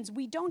sins,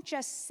 we don't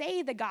just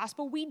say the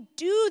gospel, we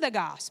do the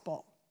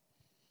gospel.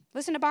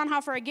 Listen to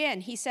Bonhoeffer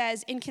again. He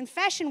says, in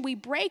confession, we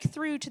break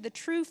through to the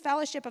true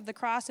fellowship of the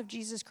cross of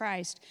Jesus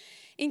Christ.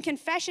 In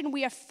confession,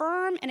 we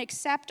affirm and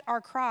accept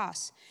our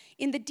cross.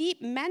 In the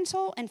deep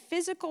mental and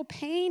physical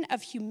pain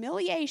of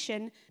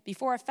humiliation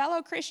before a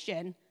fellow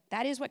Christian,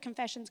 that is what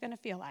confession is going to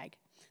feel like.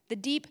 The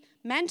deep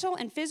mental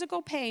and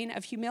physical pain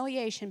of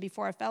humiliation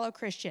before a fellow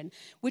Christian,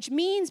 which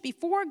means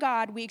before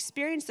God, we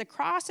experience the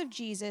cross of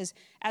Jesus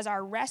as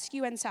our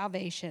rescue and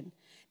salvation.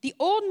 The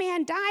old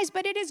man dies,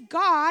 but it is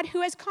God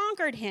who has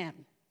conquered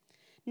him.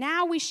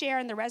 Now we share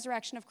in the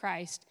resurrection of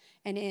Christ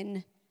and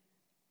in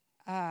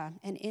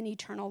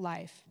eternal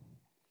life.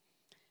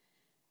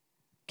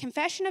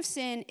 Confession of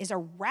sin is a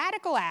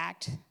radical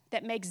act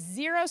that makes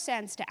zero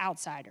sense to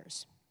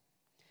outsiders,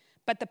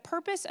 but the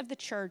purpose of the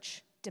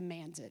church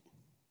demands it.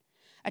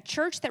 A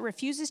church that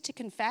refuses to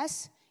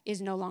confess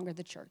is no longer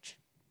the church.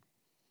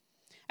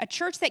 A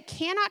church that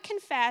cannot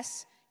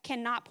confess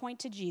cannot point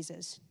to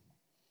Jesus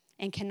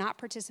and cannot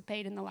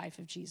participate in the life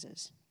of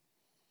Jesus.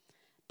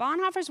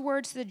 Bonhoeffer's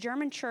words to the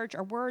German church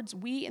are words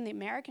we in the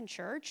American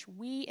church,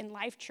 we in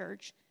Life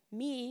Church,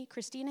 me,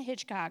 Christina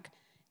Hitchcock,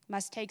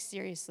 must take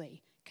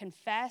seriously.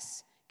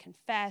 Confess,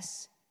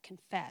 confess,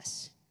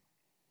 confess.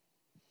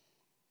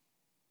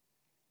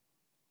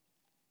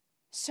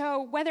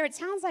 So whether it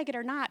sounds like it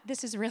or not,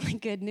 this is really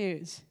good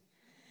news.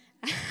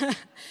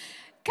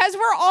 Because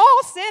we're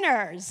all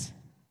sinners.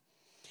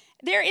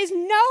 There is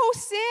no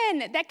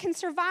sin that can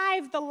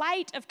survive the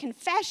light of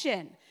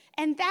confession.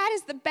 And that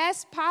is the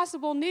best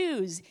possible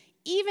news.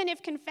 Even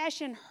if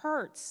confession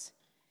hurts,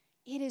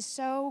 it is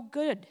so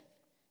good.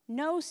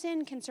 No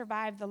sin can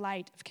survive the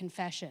light of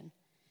confession.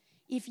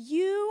 If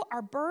you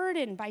are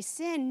burdened by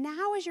sin,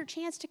 now is your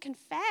chance to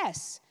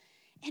confess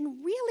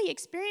and really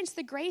experience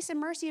the grace and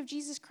mercy of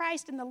Jesus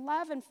Christ and the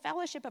love and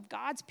fellowship of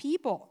God's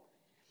people.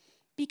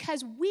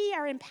 Because we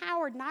are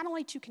empowered not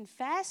only to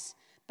confess,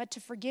 but to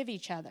forgive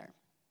each other.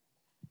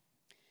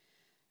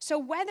 So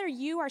whether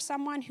you are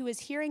someone who is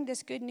hearing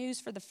this good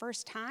news for the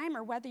first time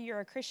or whether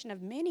you're a Christian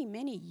of many,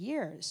 many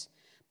years,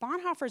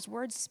 Bonhoeffer's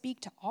words speak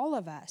to all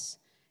of us.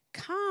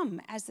 Come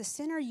as the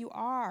sinner you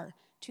are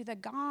to the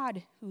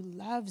God who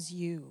loves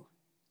you.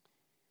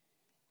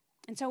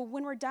 And so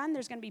when we're done,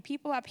 there's going to be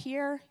people up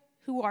here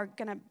who are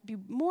going to be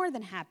more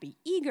than happy,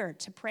 eager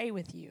to pray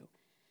with you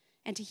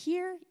and to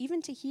hear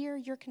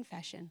your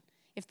confession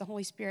if the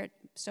Holy Spirit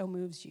so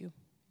moves you.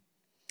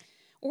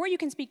 Or you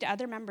can speak to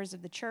other members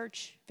of the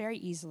church very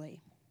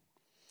easily.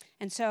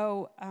 And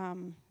so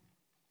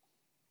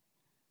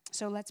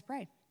let's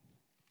pray.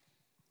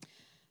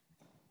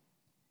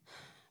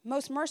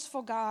 Most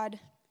merciful God,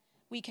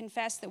 we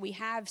confess that we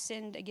have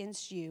sinned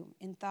against you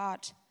in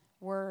thought,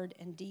 word,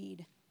 and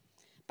deed,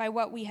 by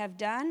what we have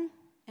done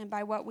and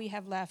by what we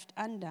have left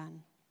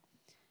undone.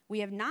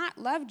 We have not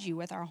loved you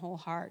with our whole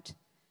heart.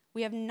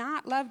 We have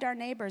not loved our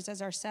neighbors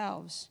as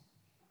ourselves.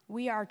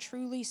 We are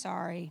truly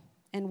sorry,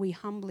 and we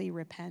humbly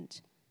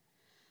repent.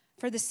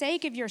 For the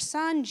sake of your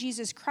Son,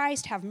 Jesus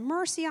Christ, have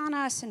mercy on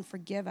us and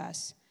forgive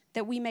us,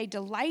 that we may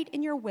delight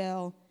in your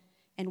will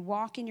and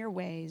walk in your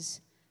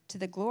ways, to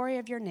the glory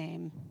of your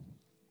name.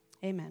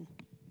 Amen.